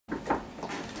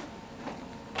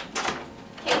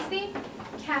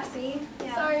Cassie.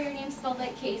 Yeah. Sorry, your name's spelled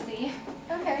like Casey.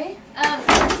 Okay.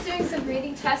 We're just doing some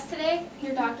breathing tests today.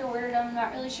 Your doctor ordered them, I'm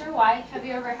not really sure why. Have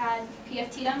you ever had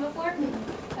PFT done before?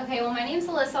 Okay, well my name's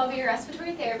Alyssa, I'll be your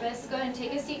respiratory therapist. Go ahead and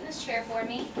take a seat in this chair for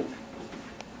me.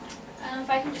 If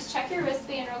I can just check your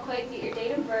wristband real quick, get your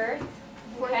date of birth.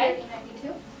 Okay.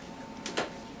 4/30/92.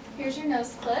 Here's your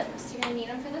nose clips. You're going to need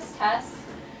them for this test.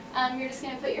 You're just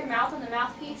going to put your mouth on the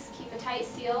mouthpiece, keep a tight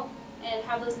seal, and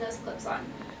have those nose clips on.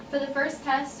 For the first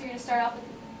test, you're going to start off with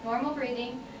normal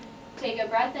breathing. Take a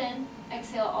breath in,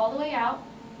 exhale all the way out.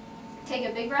 Take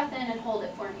a big breath in and hold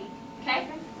it for me. Okay?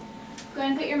 Go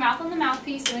ahead and put your mouth on the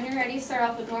mouthpiece, and when you're ready, start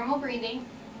off with normal breathing.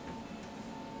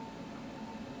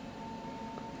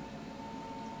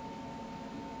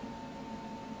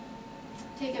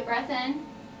 Take a breath in,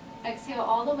 exhale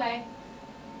all the way.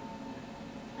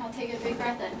 Now take a big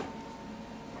breath in,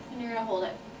 and you're going to hold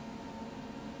it.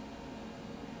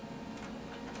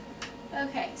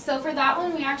 Okay, so for that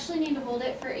one, we actually need to hold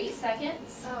it for 8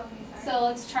 seconds. Oh, okay, sorry. So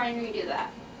let's try and redo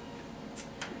that.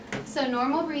 So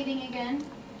normal breathing again.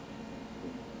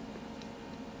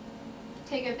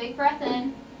 Take a big breath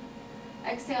in,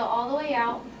 exhale all the way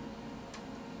out.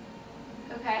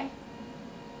 Okay?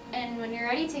 And when you're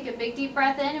ready, take a big deep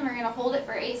breath in, and we're going to hold it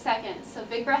for 8 seconds. So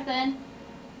big breath in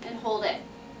and hold it.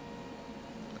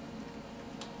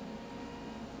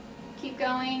 Keep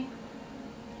going.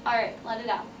 Alright, let it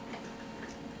out.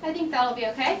 I think that'll be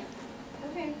okay.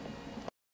 Okay.